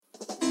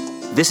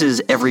This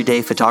is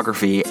Everyday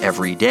Photography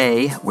Every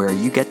Day, where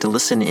you get to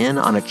listen in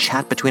on a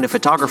chat between a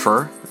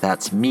photographer,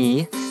 that's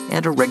me,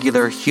 and a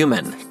regular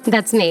human.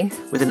 That's me.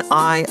 With an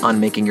eye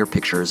on making your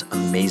pictures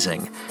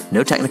amazing.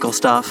 No technical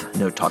stuff,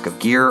 no talk of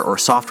gear or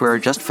software,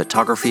 just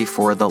photography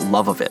for the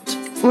love of it.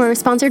 We're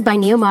sponsored by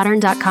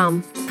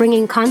neomodern.com,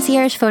 bringing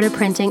concierge photo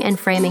printing and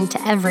framing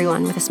to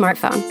everyone with a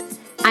smartphone.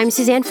 I'm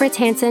Suzanne Fritz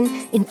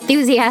Hansen,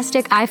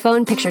 enthusiastic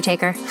iPhone picture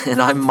taker. And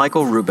I'm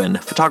Michael Rubin,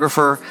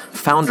 photographer,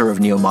 founder of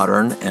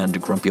Neomodern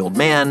and Grumpy Old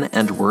Man,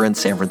 and we're in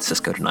San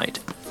Francisco tonight.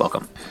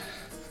 Welcome.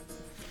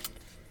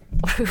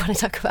 What do we want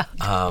to talk about?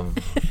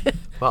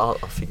 Well,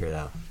 I'll figure it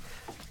out.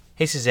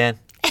 Hey, Suzanne.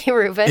 Hey,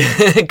 Reuben.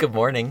 Good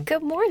morning.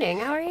 Good morning.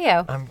 How are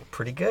you? I'm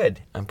pretty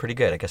good.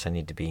 I guess I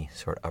need to be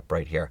sort of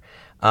upright here.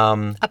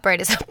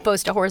 Upright as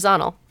opposed to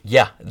horizontal.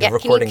 Yeah, the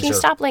recordings can you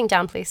stop laying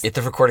down, please?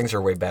 The recordings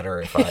are way better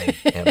if I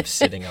am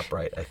sitting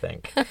upright, I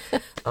think.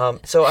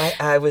 So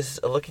I was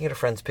looking at a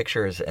friend's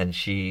pictures, and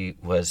she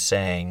was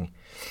saying,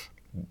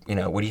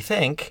 what do you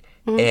think?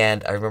 Mm-hmm.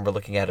 And I remember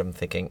looking at him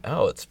thinking,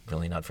 oh, it's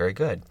really not very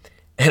good.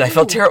 And I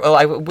felt terrible.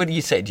 What do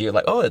you say? Do you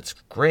like, oh, it's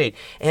great?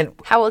 And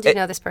how old do you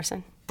know this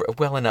person?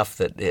 Well enough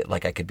that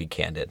I could be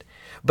candid.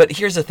 But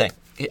here's the thing.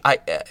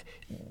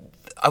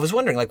 I was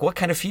wondering, what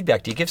kind of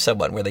feedback do you give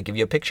someone where they give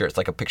you a picture? It's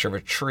like a picture of a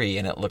tree,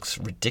 and it looks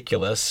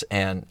ridiculous,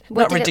 and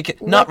not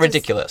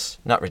ridiculous.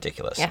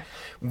 Yeah.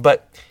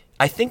 But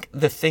I think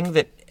the thing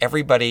that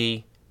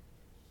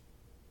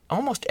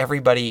almost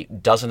everybody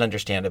doesn't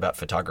understand about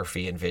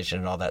photography and vision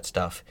and all that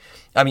stuff.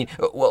 I mean,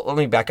 well, let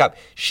me back up.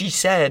 She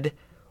said,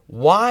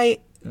 why,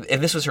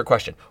 and this was her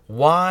question,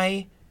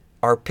 why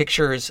are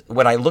pictures,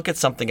 when I look at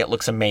something, it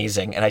looks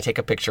amazing, and I take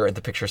a picture and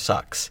the picture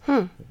sucks?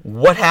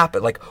 What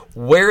happened?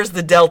 Where's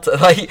the delta?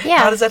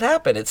 How does that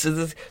happen? It's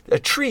a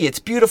tree. It's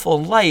beautiful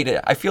and light.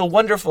 I feel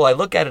wonderful. I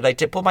look at it. I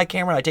pull my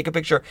camera. I take a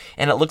picture,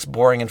 and it looks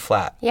boring and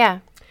flat.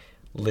 Yeah.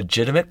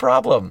 Legitimate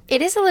problem.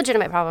 It is a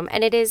legitimate problem,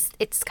 and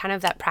it's kind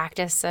of that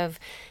practice of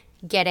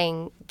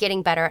getting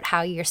better at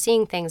how you're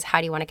seeing things.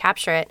 How do you want to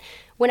capture it?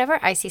 Whenever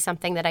I see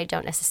something that I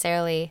don't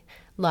necessarily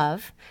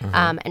love,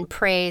 and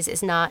praise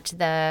is not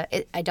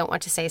I don't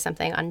want to say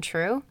something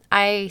untrue,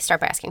 I start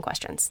by asking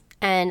questions.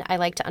 And I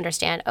like to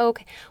understand,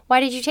 okay, why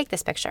did you take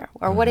this picture?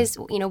 Or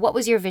what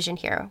was your vision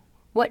here?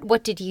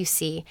 What did you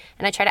see?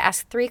 And I try to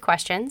ask 3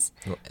 questions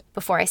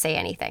before I say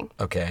anything.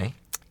 Okay.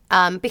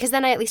 Because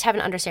then I at least have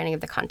an understanding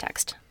of the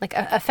context.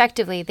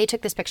 Effectively, they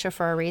took this picture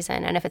for a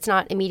reason. And if it's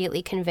not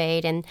immediately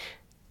conveyed in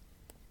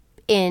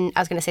I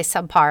was going to say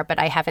subpar, but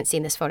I haven't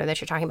seen this photo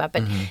that you're talking about.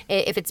 But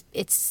if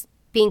it's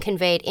being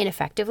conveyed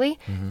ineffectively,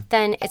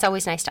 then it's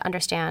always nice to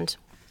understand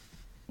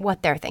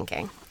what they're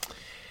thinking.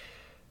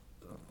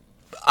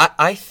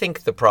 I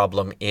think the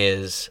problem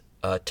is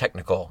a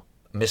technical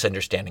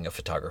misunderstanding of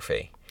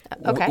photography.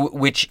 Okay.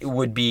 Which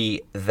would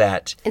be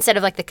that instead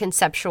of the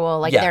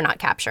conceptual, they're not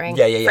capturing.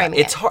 Yeah.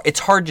 It's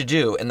hard to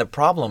do, and the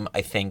problem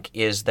I think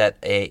is that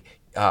a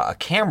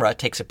camera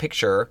takes a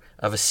picture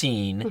of a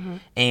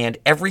scene, and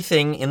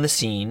everything in the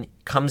scene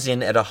comes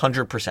in at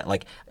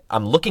 100%.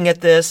 I'm looking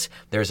at this.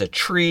 There's a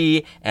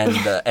tree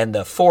and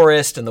the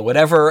forest and the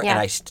whatever, and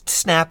I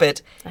snap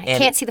it. I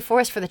can't see the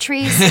forest for the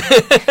trees.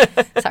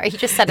 Sorry, you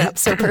just set it up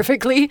so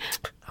perfectly.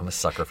 I'm a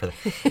sucker for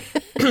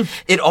that.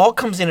 It all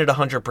comes in at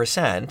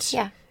 100%.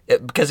 Yeah.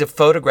 Because a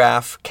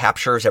photograph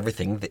captures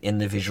everything in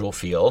the visual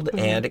field,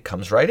 and it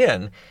comes right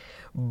in.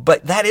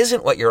 But that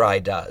isn't what your eye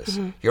does.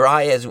 Your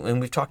eye, and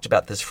we've talked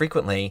about this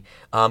frequently,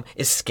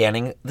 is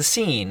scanning the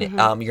scene.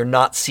 You're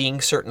not seeing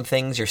certain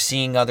things. You're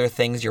seeing other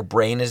things. Your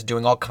brain is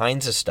doing all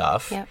kinds of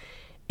stuff. Yep.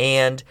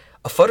 And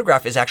a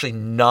photograph is actually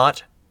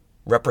not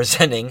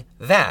representing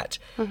that.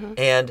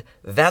 And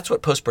that's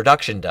what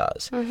post-production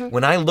does.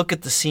 When I look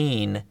at the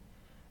scene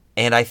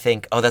and I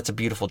think, oh, that's a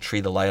beautiful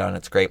tree, the light on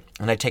it's great,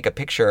 and I take a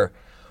picture,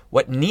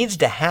 what needs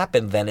to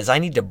happen then is I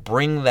need to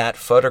bring that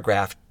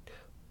photograph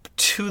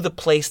to the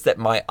place that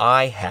my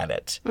eye had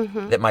it,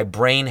 that my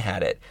brain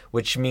had it,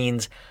 which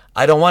means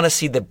I don't want to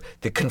see the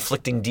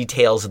conflicting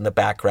details in the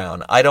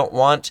background. I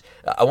want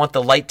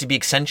the light to be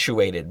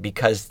accentuated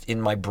because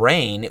in my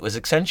brain it was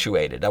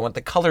accentuated. I want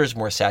the colors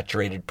more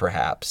saturated,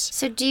 perhaps.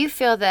 So do you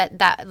feel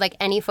that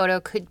any photo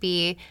could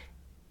be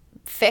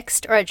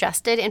fixed or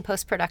adjusted in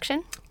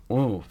post-production?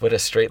 Ooh, what a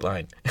straight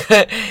line.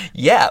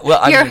 Yeah,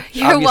 well,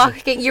 you're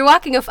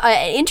walking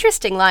an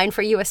interesting line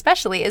for you,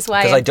 especially, is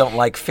why. Because I don't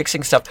like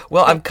fixing stuff.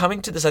 Well, I'm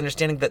coming to this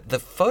understanding that the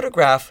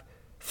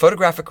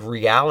photographic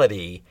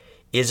reality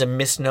is a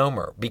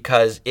misnomer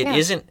because it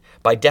isn't,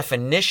 by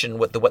definition,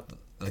 what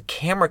the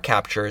camera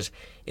captures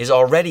is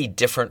already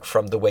different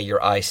from the way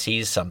your eye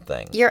sees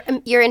something.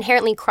 You're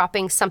inherently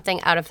cropping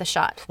something out of the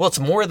shot. Well, it's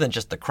more than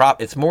just the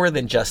crop. It's more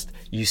than just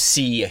you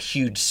see a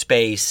huge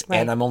space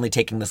and I'm only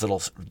taking this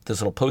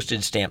little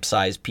postage stamp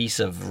size piece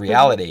of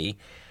reality.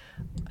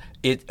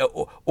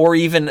 Or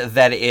even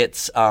that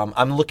it's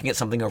I'm looking at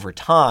something over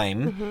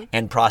time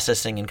and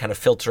processing and kind of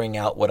filtering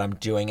out what I'm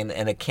doing,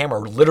 and a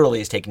camera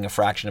literally is taking a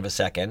fraction of a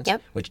second,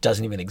 which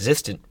doesn't even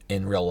exist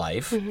in real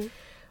life.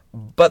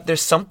 But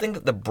there's something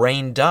that the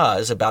brain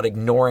does about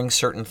ignoring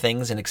certain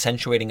things and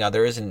accentuating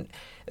others, and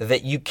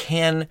that you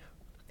can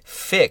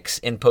fix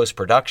in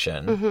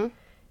post-production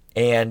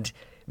and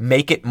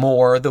make it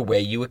more the way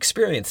you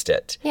experienced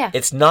it. Yeah.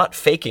 It's not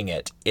faking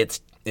it. It's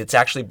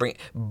actually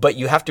but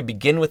you have to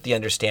begin with the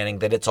understanding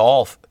that it's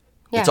all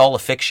a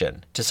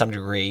fiction to some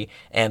degree,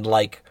 and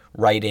like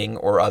writing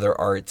or other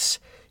arts,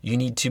 you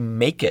need to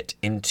make it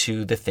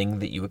into the thing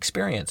that you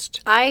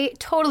experienced. I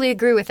totally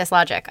agree with this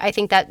logic. I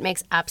think that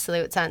makes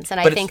absolute sense.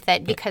 And I think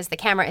that because the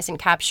camera isn't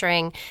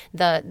capturing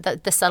the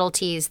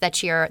subtleties that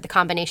the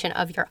combination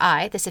of your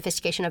eye, the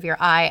sophistication of your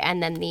eye,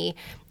 and then the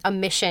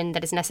omission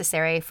that is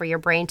necessary for your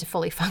brain to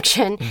fully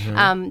function,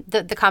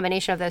 the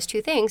combination of those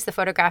two things, the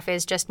photograph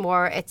is just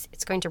more, it's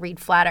going to read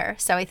flatter.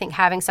 So I think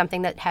having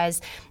something that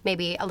has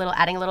maybe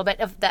adding a little bit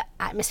of the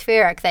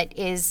atmospheric that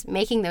is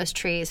making those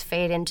trees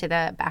fade into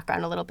the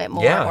background a little bit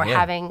more,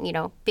 having,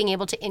 being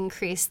able to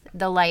increase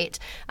the light.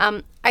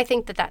 I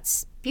think that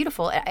that's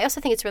beautiful. I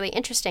also think it's really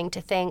interesting to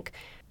think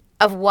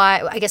of why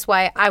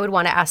I would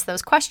want to ask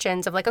those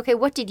questions of like, okay,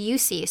 what did you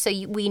see? So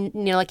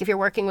like if you're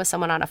working with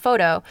someone on a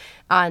photo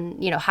on,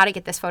 how to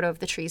get this photo of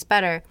the trees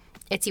better,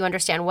 it's you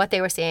understand what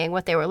they were seeing,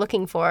 what they were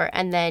looking for,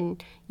 and then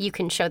you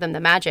can show them the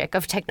magic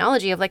of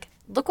technology of like,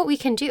 look what we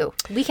can do.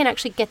 We can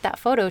actually get that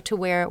photo to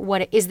where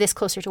is this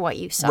closer to what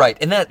you saw. Right,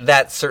 and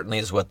that certainly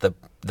is what the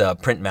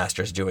print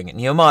master is doing at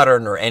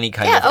Neomodern, or any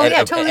kind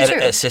of totally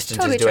assistant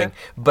totally is doing. True.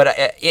 But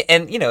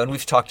and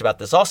we've talked about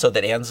this also,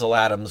 that Ansel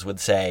Adams would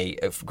say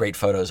great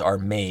photos are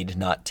made,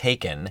 not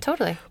taken.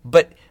 Totally.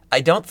 But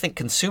I don't think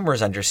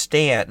consumers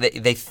understand.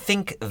 They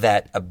think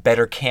that a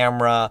better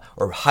camera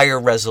or higher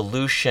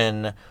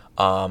resolution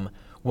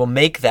will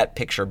make that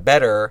picture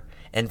better.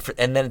 And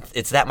then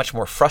it's that much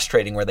more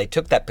frustrating where they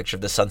took that picture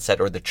of the sunset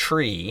or the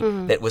tree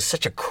that was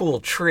such a cool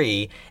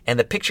tree, and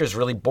the picture is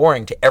really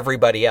boring to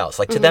everybody else.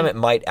 Like to them, it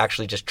might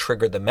actually just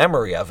trigger the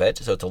memory of it,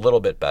 so it's a little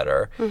bit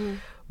better.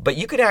 But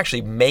you could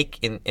actually make,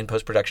 in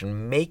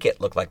post-production, make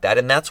it look like that.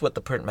 And that's what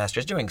the print master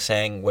is doing,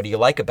 saying, what do you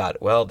like about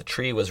it? Well, the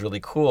tree was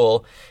really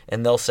cool.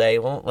 And they'll say,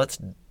 well, let's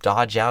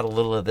dodge out a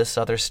little of this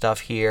other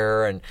stuff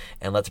here,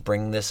 and let's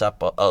bring this up,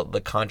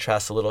 the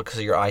contrast a little, because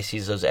your eye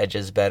sees those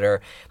edges better.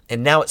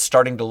 And now it's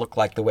starting to look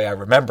like the way I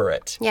remember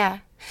it. Yeah.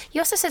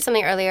 You also said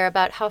something earlier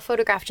about how a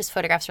photograph just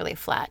photographs really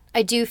flat.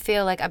 I do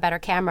feel like a better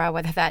camera,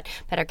 whether that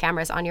better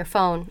camera is on your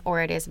phone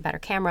or it is a better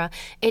camera,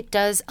 it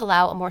does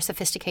allow a more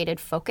sophisticated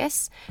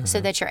focus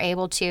so that you're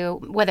able to,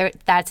 whether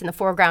that's in the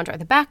foreground or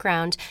the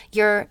background,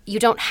 you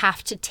don't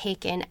have to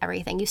take in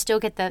everything. You still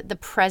get the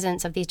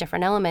presence of these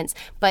different elements,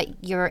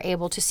 but you're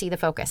able to see the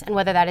focus. And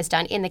whether that is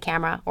done in the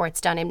camera or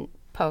it's done in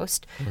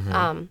post,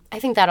 I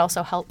think that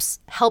also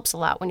helps a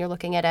lot when you're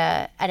looking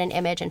at an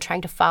image and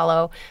trying to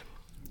follow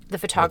the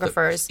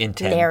photographer's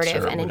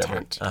narrative and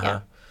intent.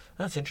 Yeah.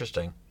 That's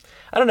interesting.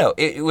 I don't know.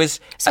 It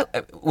was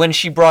when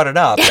she brought it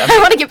up. I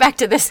want to get back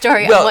to this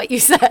story on what you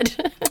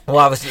said. Well,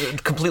 I was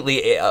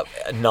completely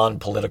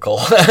non-political.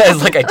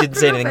 It's like I didn't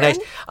say anything nice.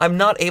 I'm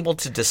not able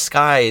to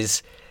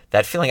disguise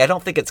that feeling. I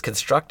don't think it's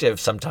constructive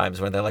sometimes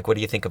when they're like, what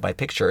do you think of my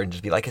picture? And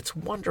just be like, it's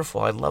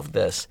wonderful. I love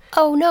this.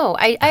 Oh, no.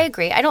 I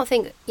agree. I don't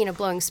think,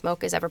 blowing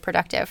smoke is ever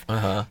productive.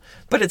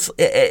 But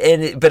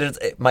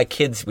my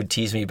kids would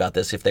tease me about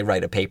this if they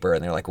write a paper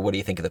and they're like, well, what do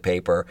you think of the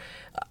paper?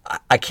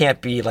 I can't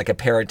be like a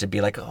parent to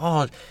be like,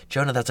 oh,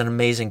 Jonah, that's an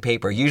amazing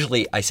paper.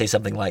 Usually I say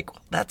something like,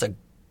 well, that's a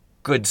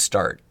good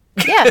start.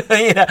 Yeah.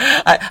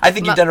 I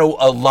think you've done a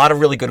lot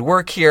of really good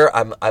work here.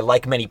 I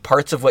like many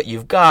parts of what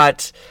you've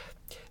got.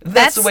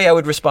 That's the way I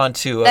would respond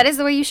to. That is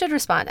the way you should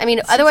respond. I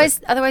mean,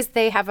 otherwise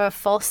they have a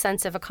false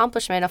sense of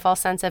accomplishment, a false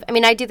sense of. I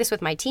mean, I do this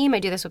with my team. I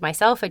do this with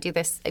myself. I do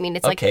this. I mean,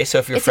 it's okay. So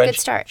if your friend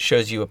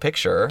shows you a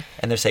picture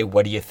and they say,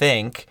 "What do you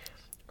think?"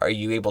 Are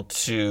you able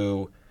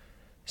to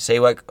say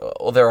like,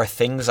 "Oh, there are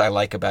things I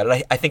like about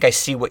it. I think I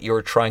see what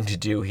you're trying to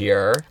do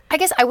here." I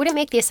guess I wouldn't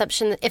make the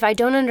assumption that if I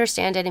don't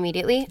understand it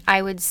immediately,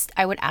 I would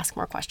ask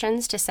more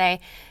questions to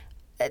say,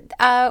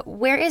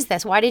 where is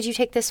this? Why did you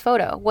take this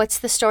photo? What's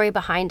the story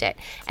behind it?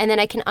 And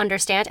then I can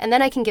understand, and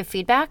then I can give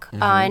feedback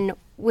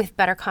with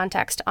better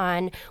context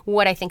on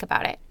what I think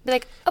about it. Be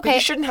like, okay. But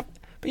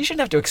you shouldn't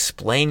have to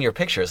explain your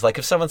pictures. Like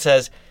if someone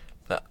says,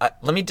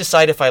 let me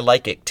decide if I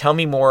like it. Tell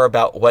me more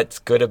about what's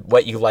good,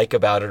 what you like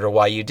about it, or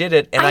why you did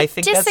it. And I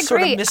think disagree. That's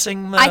sort of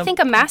missing. I think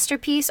a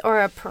masterpiece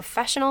or a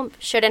professional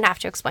shouldn't have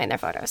to explain their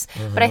photos.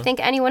 But I think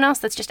anyone else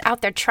that's just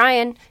out there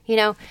trying,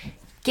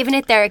 giving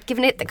it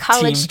the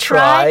college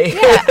try.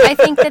 Yeah, I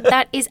think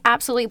that is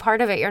absolutely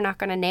part of it. You're not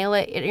going to nail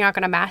it. You're not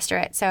going to master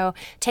it. So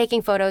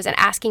taking photos and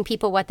asking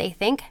people what they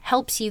think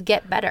helps you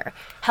get better,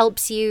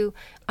 helps you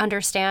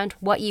understand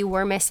what you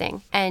were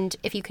missing. And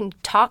if you can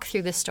talk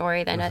through the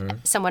story, then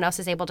someone else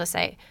is able to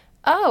say,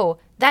 oh,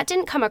 that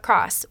didn't come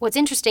across. What's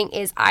interesting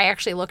is I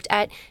actually looked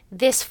at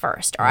this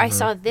first, or I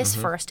saw this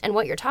first, and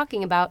what you're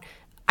talking about,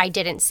 I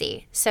didn't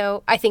see.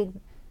 So I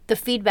think the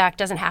feedback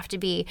doesn't have to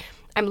be,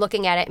 I'm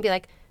looking at it and be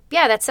like,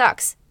 yeah, that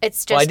sucks.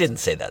 It's just. Well, I didn't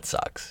say that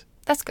sucks.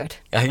 That's good.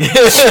 But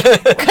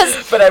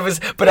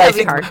I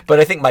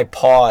think my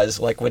pause,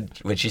 like when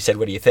she said,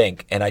 "What do you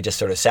think?" and I just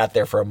sort of sat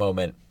there for a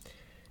moment,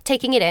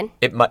 taking it in.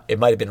 It might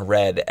have been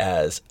read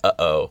as,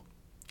 "Uh-oh,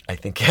 I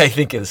think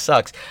it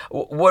sucks."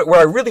 Where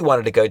I really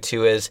wanted to go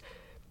to is,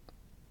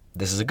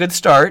 this is a good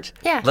start.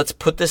 Yeah. Let's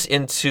put this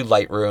into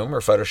Lightroom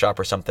or Photoshop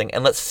or something,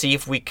 and let's see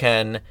if we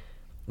can.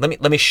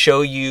 Let me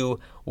show you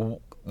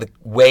the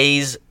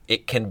ways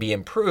it can be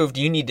improved.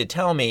 You need to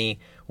tell me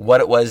what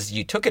it was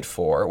you took it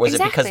for. Was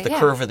it because of the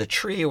curve of the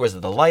tree, or was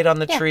it the light on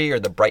the tree, or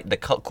the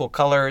cool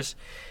colors?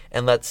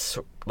 And let's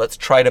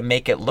try to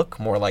make it look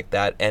more like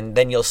that, and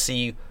then you'll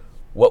see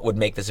what would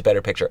make this a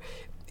better picture.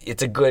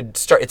 It's a good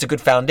start. It's a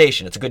good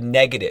foundation. It's a good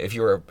negative. If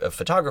you were a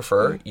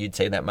photographer, you'd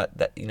say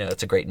that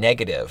it's a great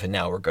negative, and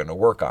now we're going to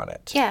work on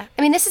it. Yeah,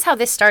 I mean, this is how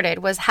this started.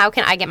 Was how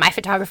can I get my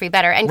photography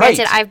better? And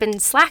granted, I've been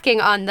slacking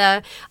on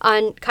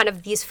kind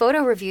of these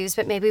photo reviews,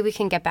 but maybe we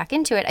can get back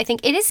into it. I think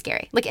it is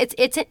scary. Like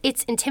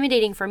it's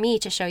intimidating for me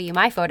to show you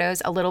my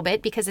photos a little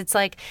bit, because it's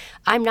like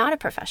I'm not a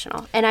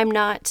professional, and I'm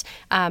not.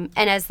 And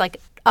as like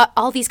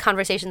all these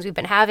conversations we've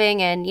been having,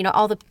 and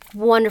all the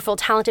wonderful,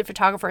 talented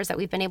photographers that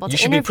we've been able to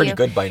interview. You should be pretty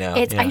good by now.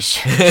 I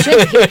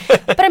should be,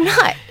 but I'm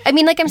not. I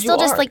mean, like I'm still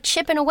just like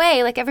chipping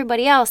away like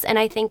everybody else. And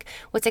I think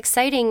what's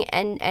exciting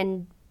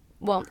and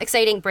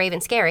exciting, brave,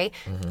 and scary,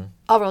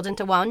 all rolled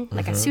into one,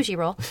 like a sushi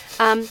roll.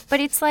 But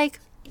it's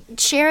like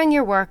sharing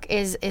your work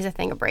is a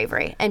thing of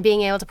bravery, and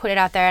being able to put it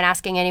out there and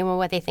asking anyone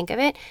what they think of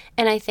it.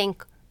 And I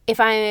think if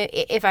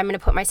I'm going to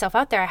put myself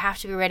out there, I have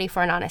to be ready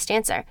for an honest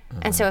answer.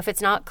 And so if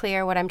it's not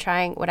clear what I'm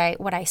trying, what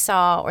I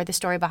saw, or the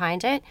story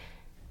behind it,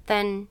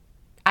 then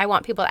I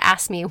want people to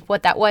ask me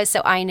what that was,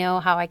 so I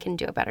know how I can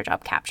do a better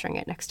job capturing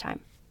it next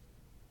time.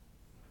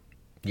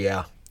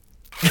 Yeah.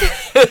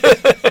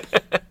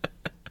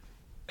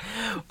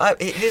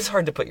 It is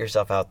hard to put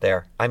yourself out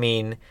there. I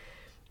mean,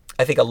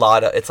 I think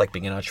it's like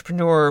being an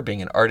entrepreneur,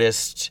 being an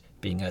artist,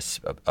 being an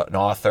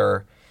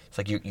author. It's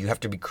like you have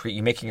to be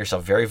you're making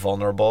yourself very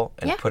vulnerable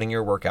and putting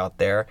your work out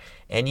there,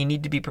 and you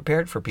need to be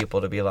prepared for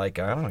people to be like,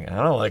 I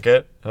don't like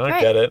it, I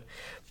don't get it.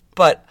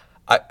 But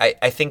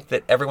I think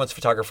that everyone's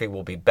photography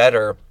will be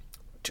better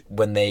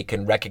when they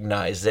can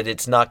recognize that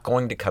it's not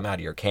going to come out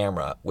of your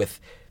camera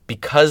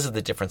because of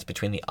the difference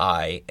between the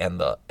eye and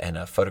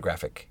a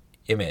photographic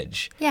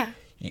image. Yeah.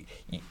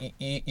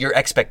 Your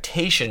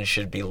expectation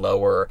should be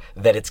lower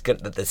that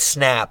that the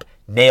snap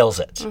nails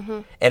it,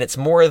 and it's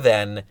more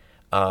than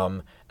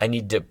I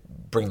need to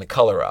bring the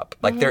color up.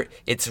 Like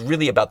it's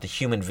really about the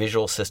human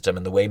visual system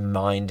and the way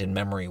mind and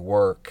memory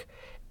work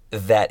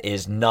that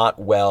is not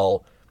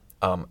well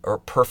or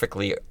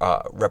perfectly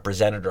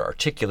represented or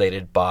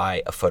articulated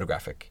by a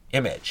photographic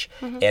image.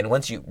 And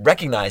once you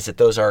recognize that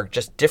those are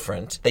just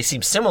different, they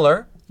seem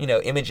similar,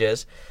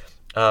 images,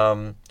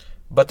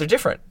 but they're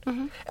different.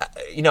 I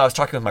was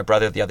talking with my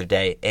brother the other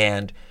day,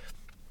 and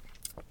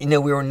we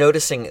were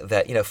noticing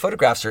that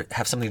photographs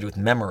have something to do with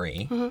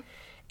memory,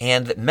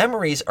 and that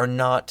memories are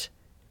not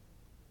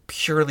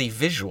purely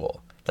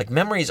visual. Like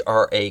memories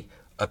are a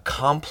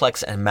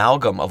complex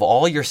amalgam of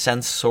all your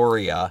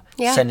sensoria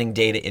sending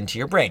data into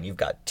your brain. You've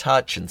got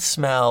touch and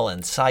smell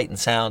and sight and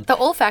sound. The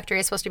olfactory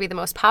is supposed to be the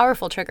most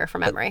powerful trigger for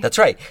memory. That's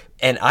right.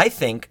 And I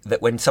think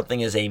that when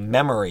something is a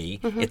memory,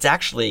 it's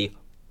actually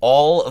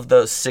all of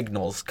those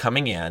signals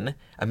coming in.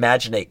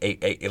 Imagine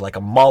like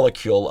a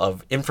molecule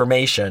of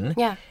information.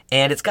 Yeah.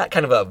 And it's got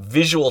kind of a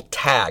visual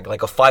tag,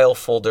 like a file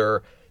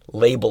folder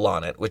label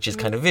on it, which is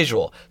kind of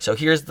visual. So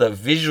here's the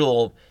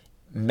visual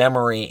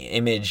memory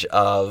image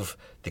of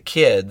the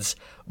kids,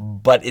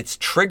 but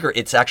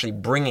it's actually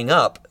bringing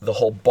up the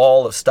whole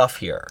ball of stuff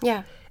here.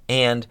 Yeah.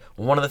 And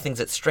one of the things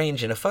that's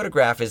strange in a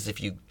photograph is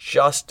if you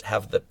just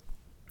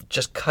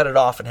cut it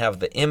off and have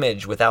the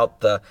image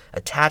without the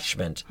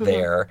attachment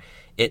there,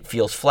 it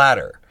feels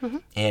flatter.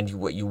 And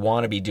what you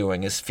want to be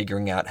doing is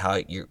figuring out how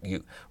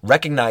you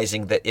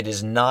recognizing that it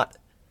is not,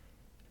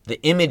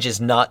 the image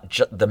is not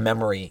the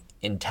memory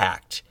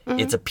intact.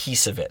 It's a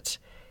piece of it.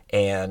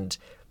 And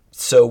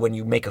so when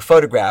you make a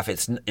photograph,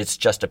 it's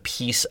just a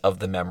piece of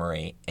the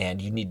memory,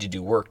 and you need to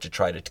do work to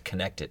try to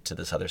connect it to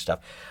this other stuff.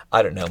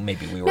 I don't know.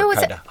 Maybe we were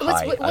kind of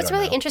high. What's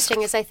really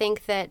interesting is I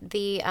think that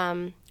the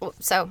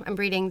so I'm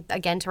reading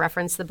again to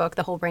reference the book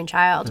The Whole Brain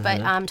Child,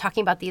 but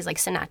talking about these like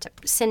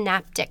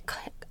synaptic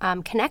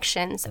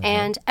connections,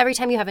 and every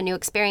time you have a new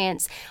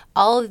experience,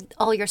 all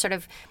your sort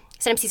of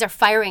synapses are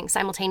firing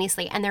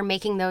simultaneously, and they're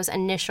making those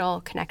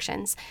initial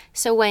connections.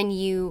 So when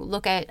you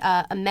look at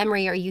a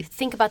memory, or you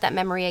think about that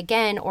memory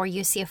again, or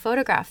you see a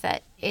photograph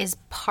that is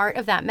part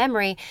of that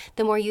memory,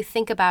 the more you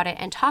think about it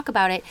and talk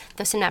about it,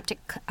 the synaptic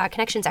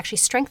connections actually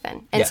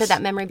strengthen. And so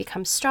that memory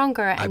becomes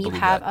stronger, and you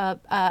have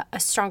a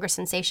stronger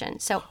sensation.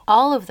 So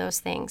all of those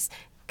things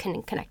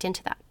can connect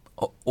into that.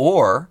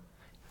 Or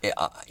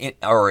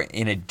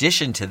in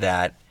addition to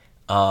that,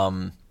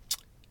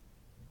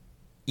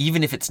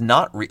 even if it's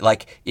not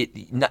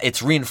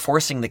it's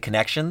reinforcing the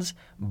connections,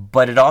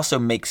 but it also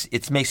makes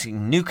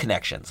new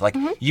connections. Like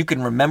you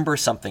can remember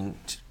something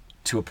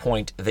to a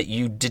point that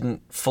you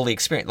didn't fully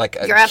experience. Like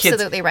You're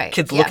absolutely right.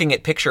 Kids Yeah. looking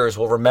at pictures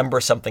will remember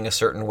something a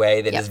certain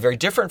way that is very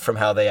different from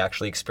how they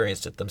actually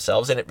experienced it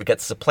themselves, and it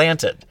gets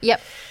supplanted.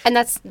 Yep, and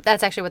that's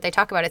actually what they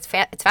talk about. It's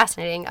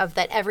fascinating of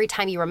that every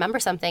time you remember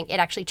something, it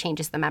actually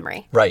changes the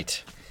memory.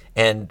 Right.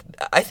 And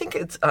I think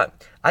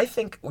I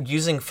think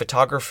using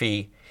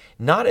photography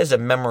not as a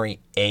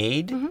memory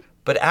aid,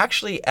 but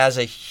actually as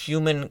a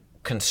human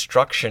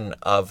construction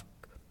of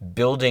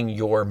building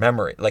your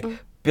memory, like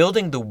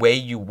building the way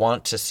you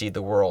want to see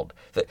the world.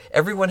 That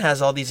everyone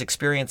has all these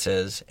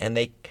experiences, and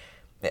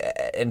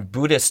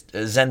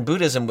Zen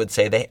Buddhism would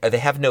say they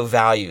have no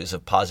values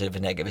of positive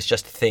and negative. It's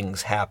just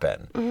things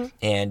happen,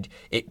 and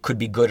it could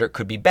be good or it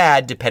could be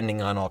bad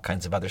depending on all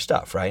kinds of other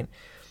stuff, right?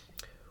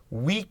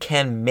 We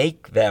can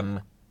make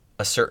them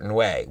a certain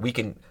way. We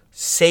can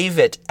save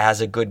it as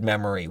a good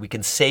memory. We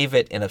can save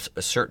it in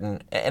a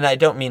certain, and I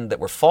don't mean that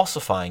we're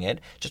falsifying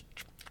it.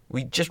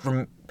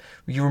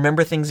 You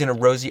remember things in a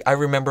rosy. I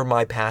remember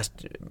my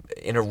past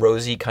in a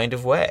rosy kind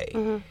of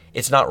way.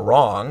 It's not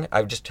wrong.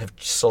 I just have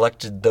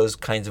selected those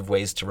kinds of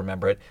ways to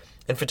remember it.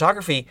 And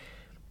photography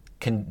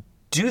can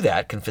do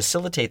that, can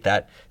facilitate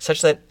that,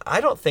 such that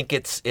I don't think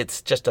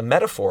it's just a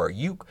metaphor.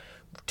 You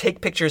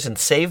take pictures and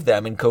save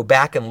them and go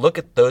back and look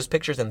at those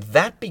pictures, and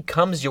that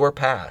becomes your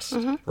past,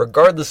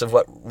 regardless of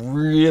what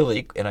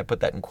really, and I put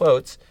that in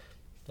quotes,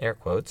 air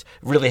quotes,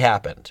 really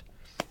happened.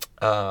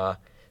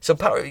 So,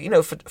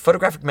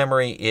 photographic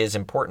memory is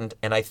important,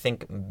 and I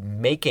think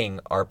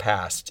making our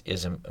past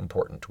is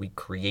important. We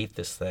create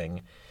this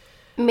thing.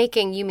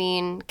 Making, you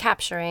mean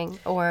capturing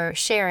or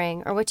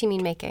sharing, or what do you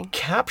mean making?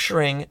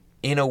 Capturing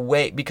in a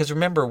way, because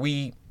remember,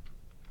 we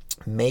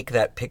make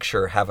that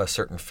picture have a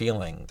certain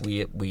feeling.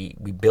 We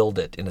build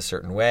it in a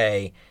certain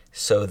way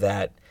so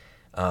that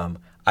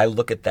I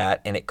look at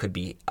that and it could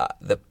be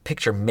the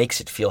picture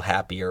makes it feel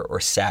happier or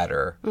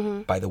sadder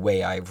by the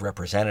way I've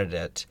represented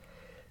it.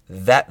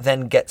 That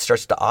then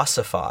starts to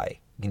ossify.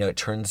 It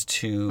turns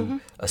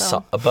to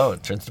a bone.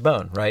 It turns to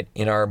bone, right,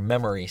 in our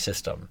memory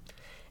system,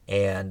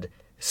 and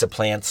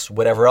supplants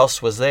whatever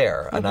else was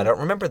there. And I don't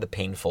remember the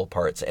painful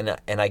parts. And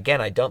again,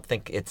 I don't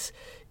think it's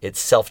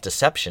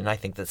self-deception. I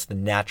think that's the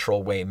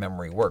natural way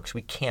memory works.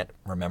 We can't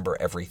remember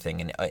everything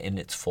in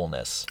its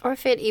fullness. Or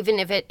even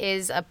if it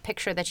is a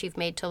picture that you've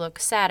made to look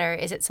sadder,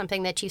 is it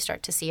something that you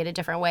start to see it a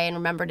different way and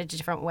remember it a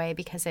different way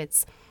because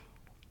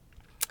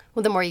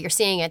the more you're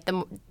seeing it,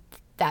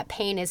 that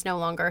pain is no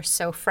longer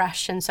so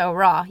fresh and so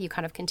raw. You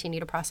kind of continue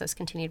to process.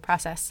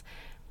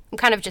 I'm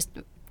kind of just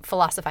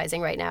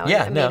philosophizing right now.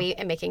 Yeah, and maybe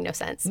it making no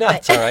sense. No,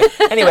 it's all right.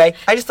 Anyway,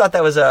 I just thought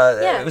that was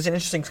it was an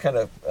interesting kind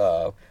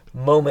of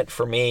moment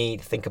for me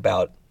to think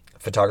about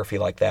photography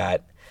like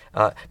that,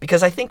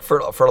 because I think for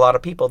a lot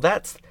of people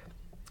that's,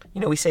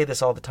 we say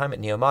this all the time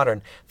at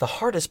Neo-Modern, the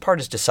hardest part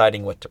is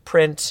deciding what to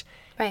print.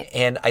 Right.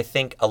 And I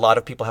think a lot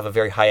of people have a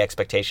very high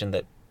expectation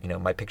that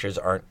my pictures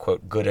aren't,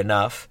 quote, good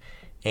enough,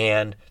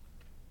 and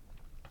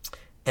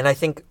I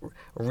think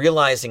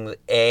realizing that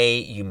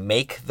you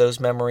make those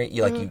memories,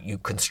 you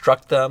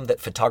construct them, that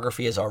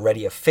photography is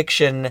already a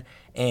fiction,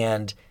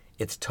 and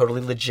it's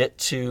totally legit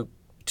to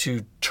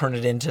turn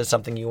it into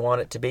something you want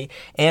it to be,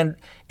 and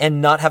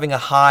not having a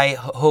high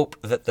hope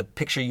that the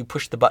picture you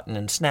push the button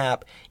and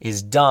snap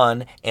is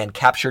done and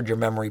captured your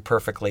memory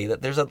perfectly.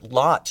 That there's a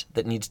lot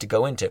that needs to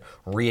go into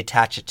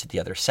reattach it to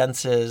the other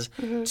senses,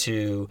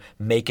 to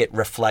make it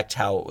reflect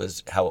how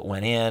it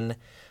went in.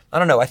 I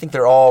don't know. I think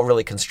they're all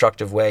really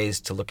constructive ways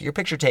to look at your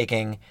picture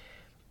taking,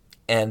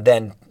 and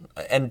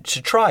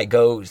to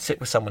go sit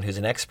with someone who's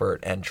an expert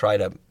and try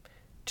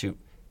to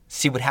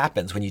see what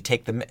happens when you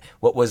take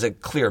what was a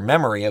clear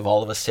memory of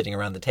all of us sitting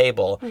around the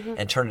table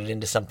and turn it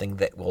into something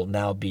that will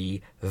now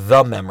be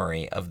the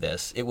memory of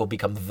this. It will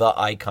become the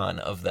icon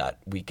of that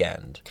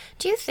weekend.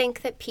 Do you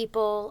think that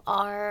people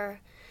are?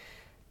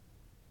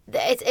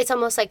 It's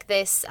almost like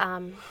this.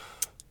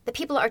 The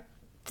people are.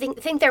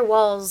 Think their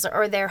walls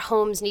or their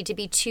homes need to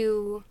be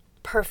too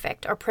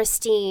perfect or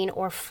pristine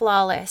or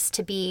flawless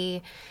to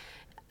be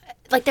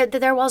like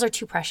their walls are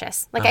too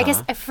precious. Like I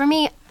guess for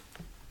me,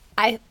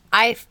 I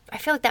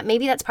feel like that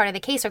maybe that's part of the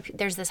case. Or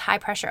there's this high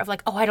pressure of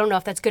like, oh, I don't know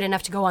if that's good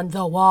enough to go on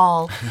the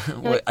wall.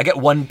 I got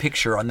one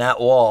picture on that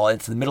wall.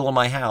 It's in the middle of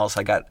my house.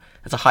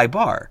 It's a high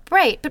bar.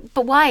 Right,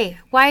 but why?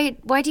 Why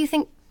do you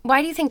think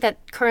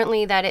that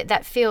currently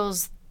that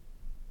feels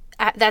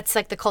that's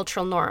like the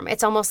cultural norm?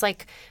 It's almost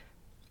like.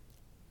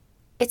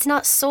 It's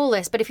not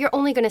soulless, but if you're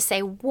only going to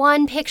say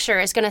one picture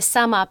is going to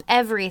sum up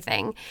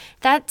everything,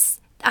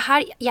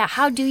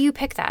 how do you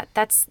pick that?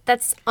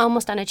 That's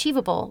almost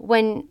unachievable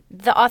when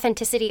the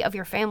authenticity of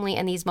your family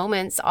and these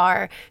moments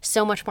are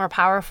so much more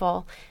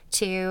powerful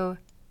to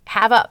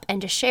have up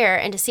and to share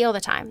and to see all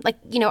the time. Like,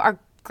 our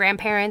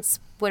grandparents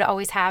would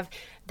always have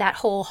that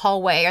whole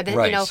hallway or the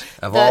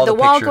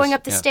wall pictures, going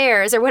up the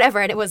stairs or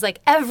whatever, and it was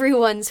like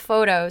everyone's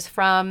photos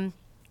from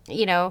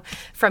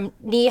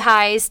knee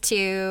highs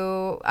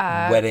to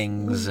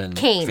weddings and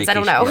canes. vacation. I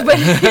don't know, but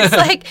it's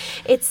like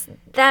it's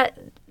that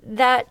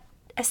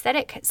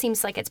aesthetic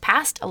seems like it's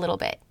passed a little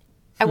bit.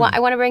 I want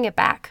to bring it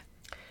back.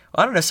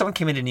 I don't know, someone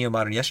came into Neo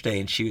Modern yesterday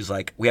and she was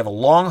like, we have a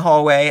long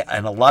hallway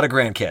and a lot of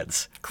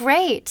grandkids.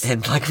 Great.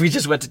 And like we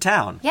just went to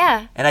town.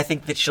 Yeah. And I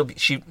think that she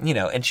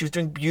and she was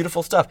doing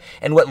beautiful stuff.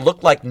 And what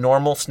looked like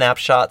normal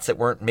snapshots that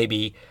weren't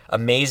maybe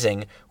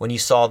amazing, when you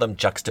saw them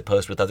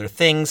juxtaposed with other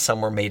things, some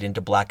were made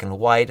into black and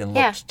white and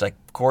looked like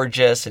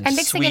gorgeous and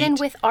mixing sweet. it in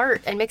with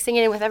art and mixing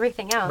it in with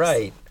everything else.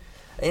 Right.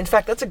 In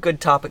fact, that's a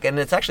good topic, and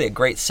it's actually a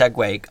great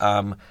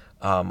segue.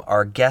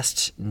 Our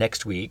guest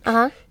next week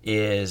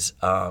is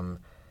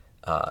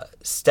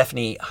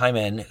Stephanie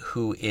Hyman,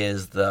 who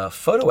is the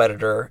photo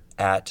editor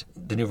at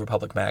the New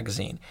Republic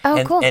magazine.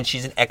 Oh, cool. And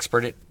she's an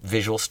expert at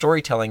visual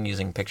storytelling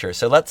using pictures.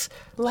 So let's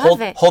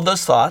hold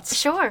those thoughts.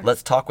 Sure.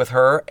 Let's talk with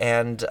her,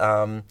 and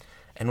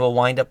we'll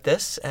wind up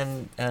this,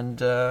 and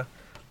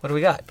what do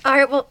we got? All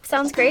right, well,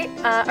 sounds great.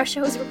 Our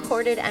show is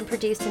recorded and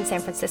produced in San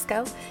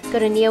Francisco. Go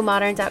to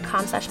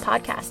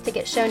neomodern.com/podcast to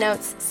get show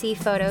notes, see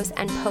photos,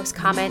 and post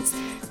comments.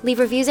 Leave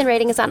reviews and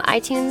ratings on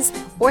iTunes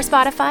or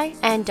Spotify,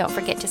 and don't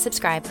forget to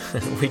subscribe.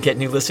 We get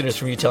new listeners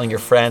from you telling your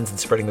friends and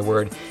spreading the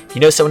word. If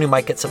you know someone who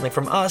might get something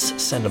from us,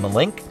 send them a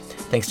link.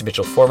 Thanks to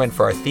Mitchell Foreman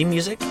for our theme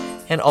music,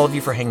 and all of you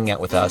for hanging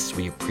out with us.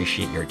 We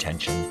appreciate your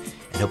attention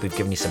and hope we've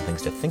given you some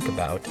things to think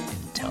about.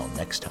 Until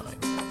next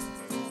time.